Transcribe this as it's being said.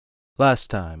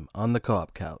Last time on the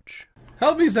co-op couch.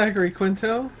 Help me, Zachary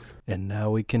Quinto. And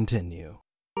now we continue.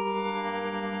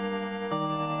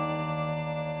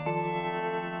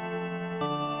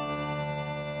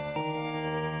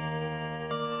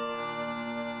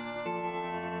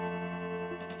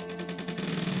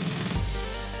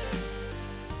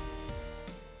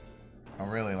 Oh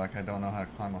really? Like I don't know how to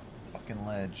climb a fucking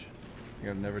ledge.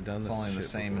 I've never done this. It's only the shit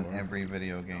same before. in every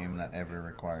video game that ever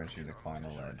requires you to climb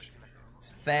a ledge.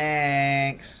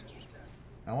 Thanks!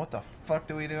 Now what the fuck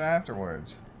do we do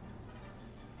afterwards?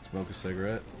 Smoke a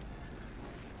cigarette.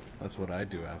 That's what I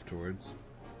do afterwards.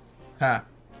 Ha!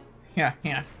 Yeah.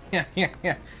 Yeah.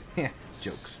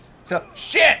 Jokes. So,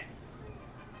 shit!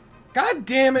 God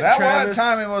damn it, That Travis. one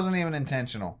time it wasn't even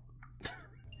intentional.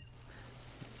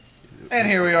 And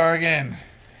here we are again.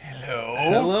 Hello?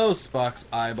 Hello, Spock's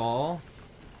eyeball.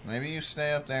 Maybe you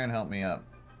stay up there and help me up.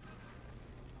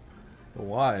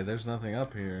 Why? There's nothing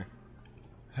up here.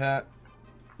 Ha.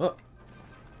 Oh.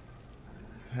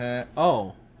 Ha.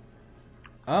 Oh.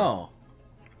 Oh.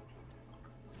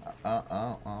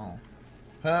 Oh.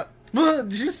 Ha.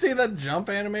 Did you see that jump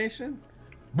animation?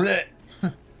 Blech.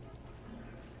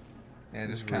 Yeah,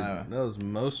 just kind of. That was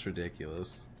most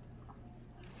ridiculous.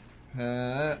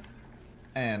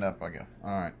 And up I go.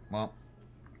 Alright, well.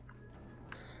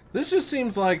 This just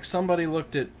seems like somebody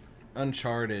looked at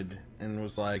Uncharted and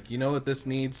was like, you know what this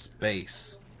needs?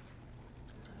 Space.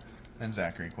 And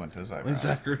Zachary Quinto's And eyebrows.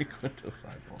 Zachary Quinto's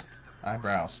eyeballs.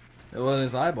 Eyebrows. Well,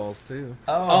 his eyeballs, too.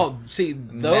 Oh. See,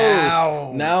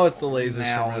 those. Now it's the lasers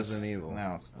Now from it's- Resident Evil.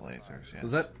 Now it's the lasers, yes.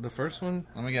 Was that the first one?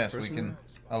 Let me guess, we First can... one?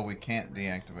 Oh, we can't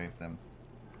deactivate them.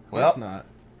 Well, Well,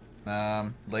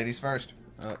 not. ladies first.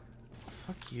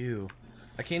 Fuck you.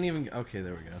 I can't even. Okay,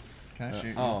 there we go. Can I shoot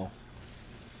you? Oh,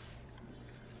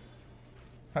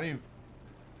 How do you...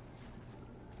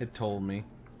 it told me.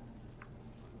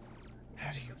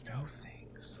 How do you know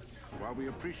things? While we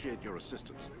appreciate your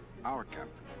assistance, our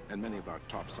captain and many of our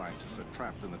top scientists are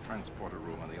trapped in the transporter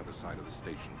room on the other side of the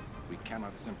station. We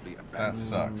cannot simply That abandon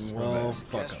sucks. for Well, this.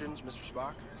 fuck 'em. Suggestions, Mr.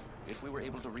 Spock? If we were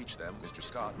able to reach them, Mr.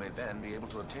 Scott may then be able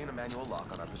to obtain a manual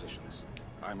lock on our positions.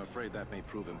 I'm afraid that may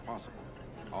prove impossible.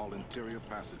 All interior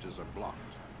passages are blocked.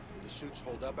 Will the suits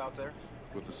hold up out there?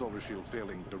 With the solar shield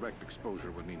failing, direct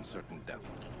exposure would mean certain death.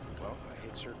 Well, I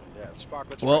hate certain death. Spock,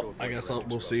 let's try to Well, avoid I guess direct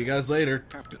we'll see you exposure. guys later.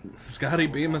 Captain, Scotty,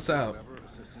 beam us out. whatever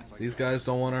assistance I These can- guys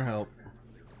don't want our help.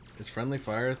 Is friendly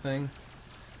fire a thing?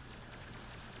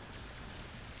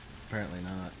 Apparently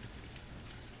not.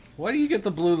 Why do you get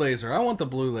the blue laser? I want the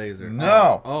blue laser.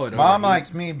 No! Oh, it Mom overheats.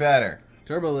 likes me better.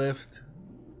 Turbo lift.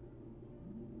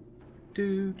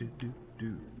 Do do do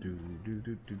do do do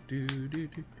do do do do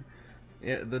do.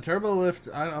 Yeah, the turbo lift.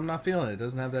 I'm not feeling it. It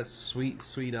doesn't have that sweet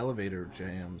elevator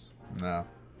jams. No.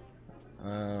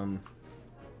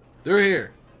 They're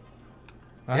here.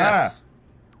 Aha! Yes.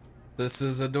 This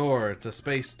is a door. It's a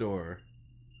space door.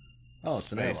 Oh, it's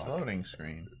Space an airlock. loading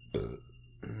screen.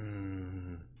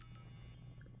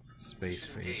 Space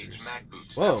phasers. Mag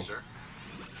boots, Whoa. sir.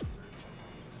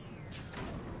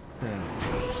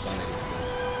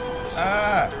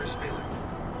 Ah! Reactor is failing.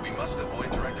 We must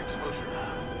avoid direct exposure.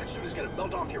 That suit is gonna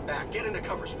melt off your back. Get into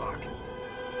cover, Spock.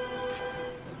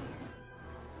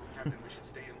 Captain, we should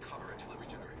stay in cover until it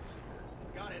regenerates.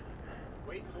 Got it.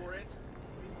 Wait for it.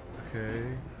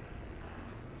 Okay.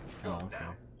 Oh, okay.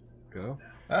 Go.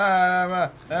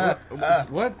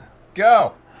 What?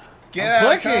 Go! Get I'm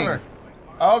out clicking. of cover!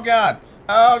 Oh god!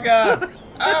 Oh god!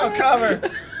 Oh, cover!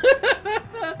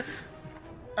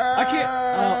 I can't.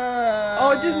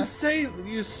 Oh, it didn't say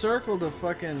you circled to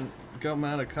fucking come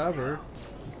out of cover.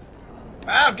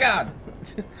 Oh god!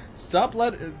 Stop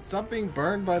being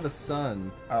burned by the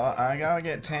sun. I gotta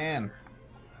get tan.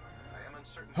 I am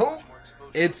uncertain. Who? More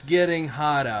exposure. It's getting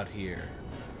hot out here.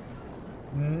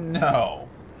 No.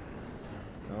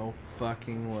 No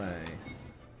fucking way.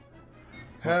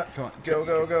 Huh. Come on. Go,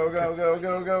 go, go, go, go,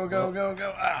 go, go, go, go,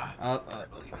 go. Ah. I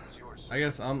believe it is yours. I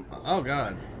guess I'm. Oh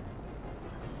god.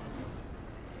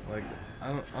 Like I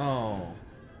don't. Oh.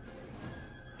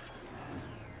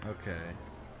 Okay.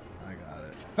 I got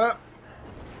it. Huh.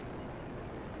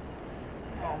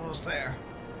 Almost there.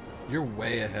 You're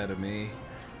way ahead of me.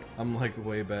 I'm like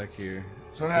way back here.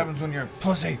 So what happens when you're a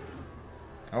pussy?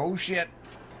 Oh shit.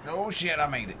 Oh shit, I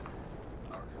made it.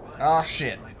 Oh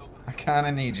shit. I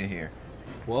kinda need you here.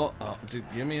 Well, dude,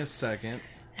 give me a second.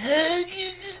 Give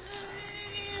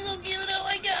it all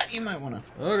I got. You might wanna.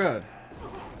 Oh god.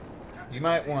 You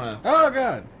might wanna Oh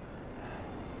god.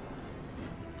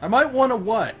 I might want to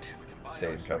what?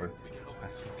 stay in cover. I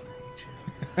fucking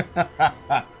hate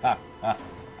you.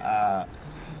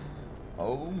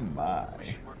 Oh my.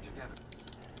 Work together.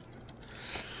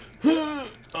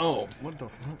 Oh, what the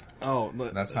fuck? Oh,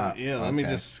 That's not- Yeah, let me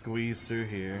okay. just squeeze through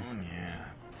here. Yeah.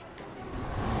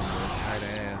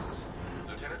 Tight ass.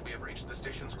 Lieutenant, we have reached the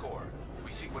station's core.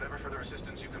 We seek whatever further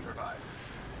assistance you can provide.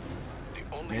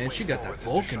 The only Man, way she got that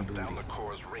forward is Vulcan to shut down booty. the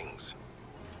core's rings.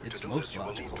 It's To do most this, you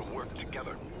will need logical. to work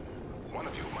together. One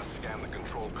of you must scan the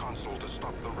control console to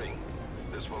stop the ring.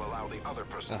 This will allow the other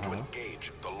person to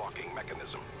engage the locking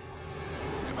mechanism.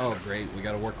 Oh, great. We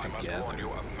gotta work I must warn you,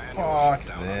 together. a manual Fuck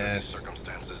lockdown under these this.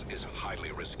 circumstances is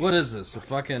highly risky. What is this? A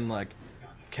fucking, like,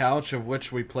 couch of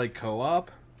which we play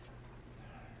co-op?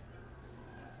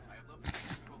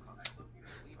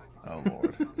 Oh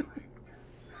lord.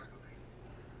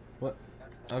 What?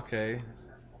 Okay.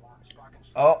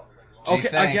 Oh. Gee, Okay,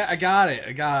 thanks. I got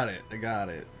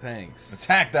it. Thanks.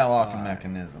 Attack that locking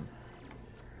mechanism.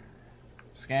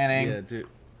 Scanning. Yeah, dude.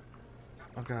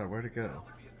 Oh god, where'd it go?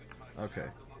 Okay.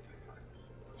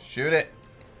 Shoot it.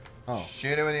 Oh,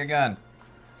 Shoot it with your gun.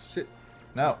 shit.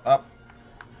 No, up.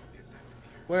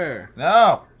 Where?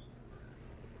 No.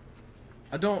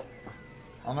 I don't...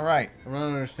 On the right. I'm not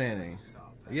understanding.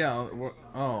 Yeah,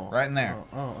 oh. Right in there.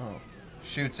 Oh.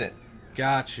 Shoots it.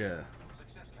 Gotcha.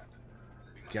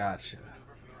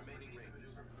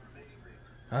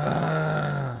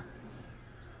 Ah.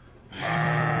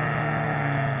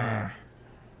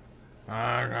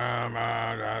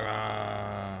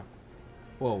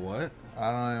 Whoa, what?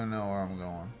 I don't even know where I'm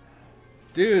going.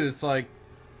 Dude, it's like,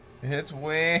 It's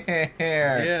weird.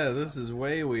 yeah, this is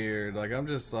way weird. Like, I'm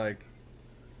just like,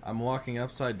 I'm walking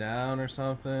upside down or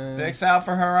something. Dicks out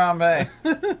for Harambe.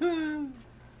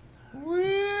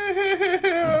 I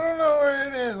don't know where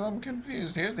it is. I'm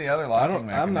confused. Here's the other locking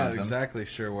mechanism. I'm not exactly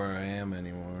sure where I am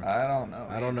anymore. I don't know.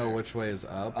 I don't know either. which way is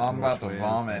up. I'm and about which to way is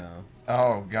vomit. down.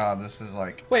 Oh god, this is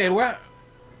like. Wait, why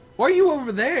are you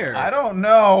over there? I don't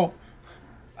know.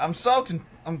 I'm so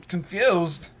I'm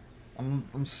confused.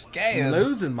 I'm scared. I'm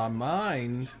losing my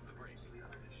mind.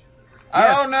 I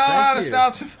Yes, don't know how to thank you.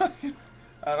 stop the fucking.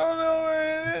 I don't know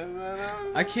where it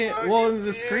is. I can't. fucking Well, the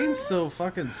weird. screen's so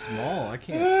fucking small. I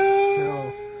can't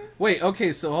tell. Wait.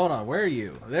 Okay. So hold on. Where are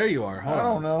you? There you are. Hold I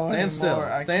don't on. know Stand still.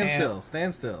 anymore. I Stand can't. still.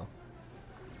 Stand still.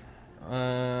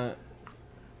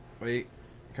 Wait.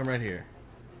 Come right here.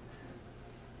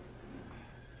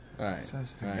 All right. It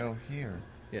says to all right. go here.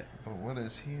 Yeah. But what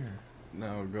is here?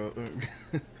 No. Go.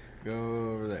 Go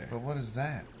over there. But what is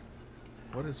that?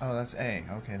 What is? Oh, that's A.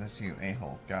 Okay, that's you.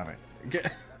 A-hole. Got it.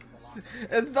 Get,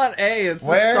 it's not A. It's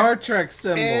Where a Star Trek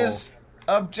symbol. Is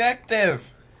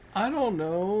objective. I don't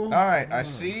know. Alright, I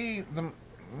see the...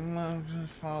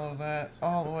 Just follow that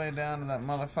all the way down to that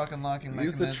motherfucking locking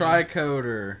Use mechanism. the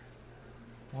tricoder.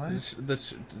 What?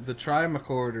 The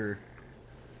trimacorder.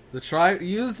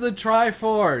 Use the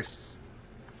Triforce.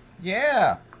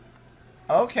 Yeah.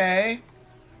 Okay.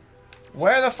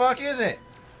 Where the fuck is it?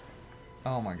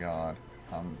 Oh my god.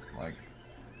 I'm like...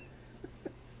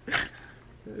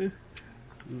 This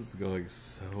is going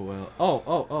so well. Oh,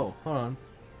 hold on.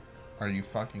 Are you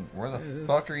fucking... Where the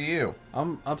fuck are you?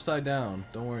 I'm upside down.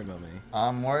 Don't worry about me.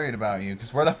 I'm worried about you,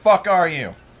 because where the fuck are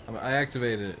you? I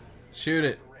activated it. Shoot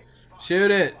it. Shoot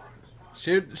it.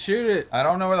 Shoot it. I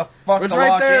don't know where the fuck It's the right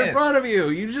lock there is. in front of you.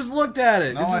 You just looked at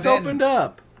it. No, it I just didn't. opened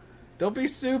up. Don't be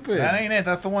stupid. That ain't it.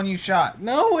 That's the one you shot.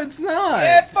 No, it's not.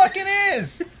 Yeah, it fucking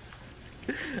is.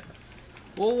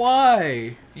 Well,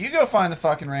 why? You go find the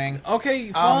fucking ring.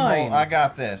 Okay, fine. I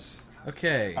got this.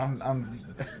 Okay.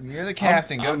 You're the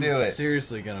captain. Go I'm do it.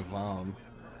 Seriously gonna bomb.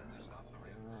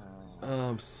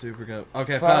 I'm super gonna.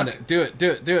 Okay, I Fuck. found it. Do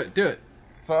it.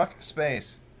 Fuck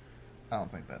space. I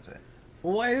don't think that's it.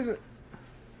 Why is it?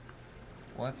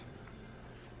 What?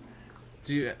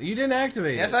 You didn't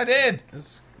activate Yes, it. I did.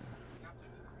 It's,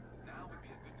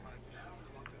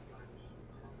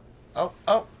 Oh.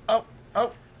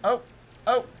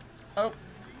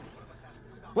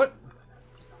 what?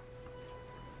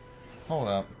 Hold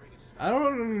up. I don't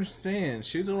understand.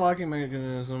 Shoot the locking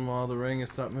mechanism while the ring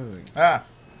is stopped moving. Ah.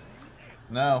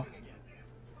 No.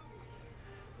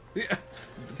 Yeah.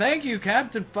 Thank you,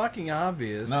 Captain Fucking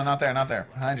Obvious. No, not there. Not there.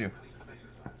 Behind you.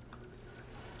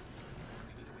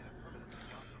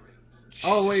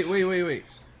 Oh wait.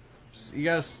 You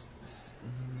gotta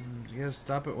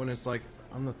stop it when it's like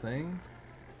on the thing.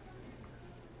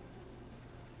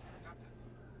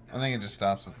 I think it just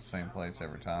stops at the same place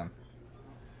every time.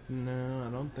 No,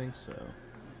 I don't think so.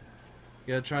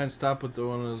 You gotta try and stop with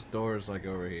one of those doors like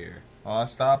over here. Well, I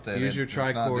stopped it. Use your It's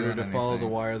not tricorder doing to follow the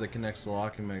anything. wire that connects the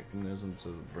locking mechanism to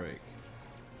the brake.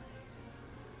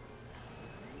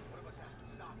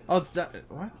 Oh, it's that.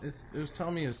 What? It was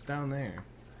telling me it's down there.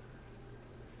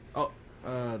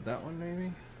 Oh, that one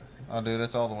maybe? Oh, dude,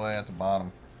 it's all the way at the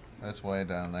bottom. That's way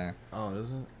down there. Oh, is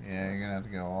it? Yeah, you're gonna have to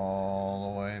go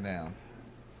all the way down.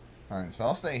 Alright, so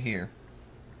I'll stay here.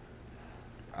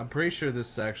 I'm pretty sure this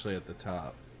is actually at the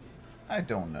top. I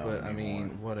don't know. But, I anymore.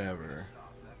 mean, whatever.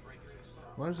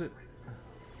 What is it?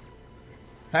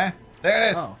 Huh? There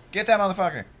it is! Oh. Get that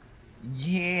motherfucker!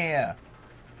 Yeah!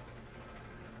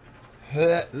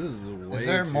 Huh. This is way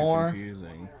there too more?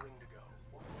 confusing.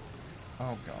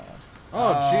 Oh, God.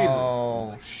 Oh, Jesus.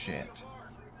 Oh, shit.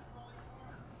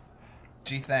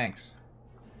 Gee, thanks.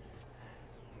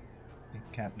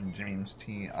 Captain James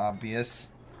T.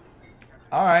 Obvious.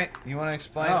 Alright, you want to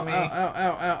explain Ow, to me? ow, ow,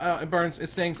 ow, ow, ow. It burns. It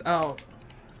stings. Ow.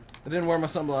 I didn't wear my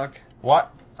sunblock.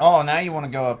 What? Oh, now you want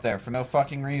to go up there for no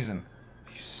fucking reason.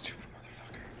 You stupid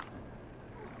motherfucker.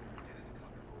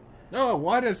 No,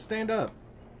 why did it stand up?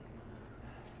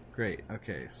 Great.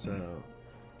 Okay, so...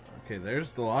 Okay,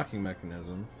 there's the locking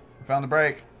mechanism. I found the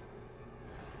brake.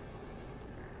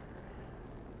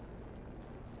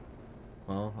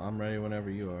 Well, I'm ready whenever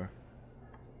you are.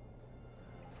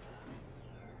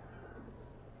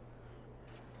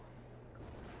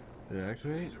 Did it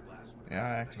activate? Yeah, I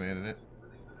activated it.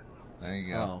 There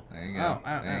you go. Oh. There you go. Ow,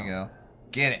 ow, there you ow. go.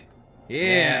 Get it. Yeah!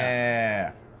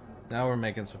 Yeah. Now we're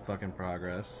making some fucking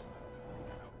progress.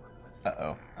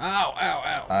 Uh-oh. Ow, ow,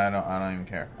 ow. I don't even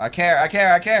care. I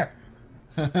care.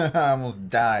 I almost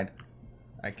died.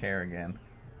 I care again.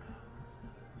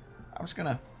 I'm just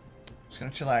gonna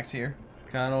chillax here. It's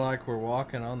kind of like we're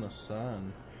walking on the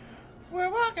sun.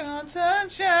 We're walking on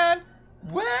sunshine.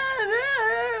 Whoa.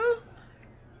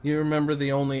 You remember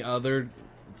the only other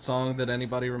song that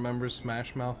anybody remembers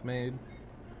Smash Mouth made?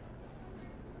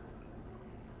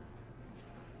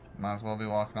 Might as well be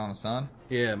walking on the sun.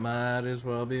 Yeah, might as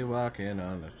well be walking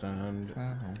on the sun.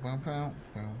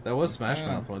 That was Smash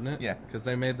Mouth, wasn't it? Yeah. Because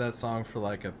they made that song for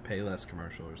like a Payless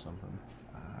commercial or something.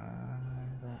 I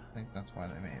don't think that's why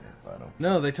they made it, but okay.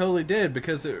 No, they totally did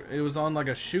because it was on like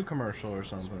a shoe commercial or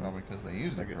something. Probably because they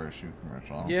used it for a shoe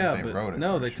commercial. I don't Yeah, think they but wrote it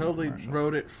no, for a they shoe totally commercial.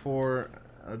 wrote it for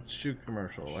a shoe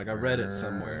commercial. Like I read it Sure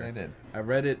somewhere. They did. I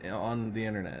read it on the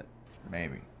internet.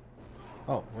 Maybe.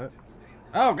 Oh, what?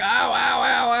 Oh, ow, ow,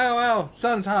 ow, ow, ow!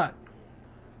 Sun's hot.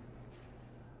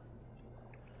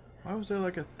 Why was there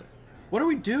like a... What are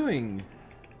we doing?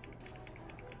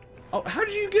 Oh, how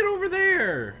did you get over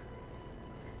there?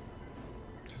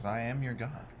 Because I am your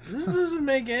god. This doesn't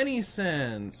make any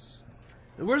sense.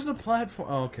 Where's the platform?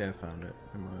 Oh, okay, I found it.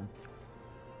 Never mind.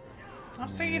 I'll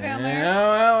see you down Ow, there.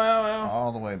 ow, ow, ow.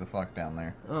 All the way the fuck down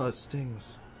there. Oh, it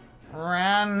stings.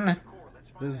 Run!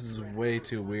 This is way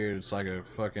too weird. It's like a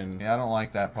fucking... Yeah, I don't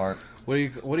like that part. What do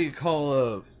you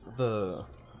call the...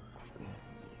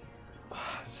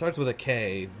 It starts with a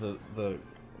K.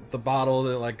 The bottle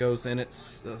that like goes in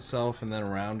itself and then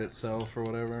around itself or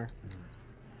whatever.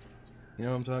 You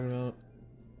know what I'm talking about?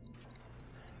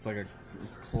 It's like a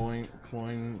cloyne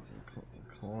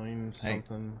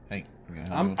something. Hey, you gonna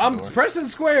help me with I'm the door? pressing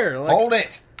square. Like, Hold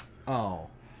it! Oh,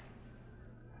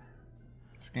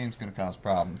 This game's gonna cause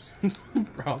problems.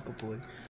 probably.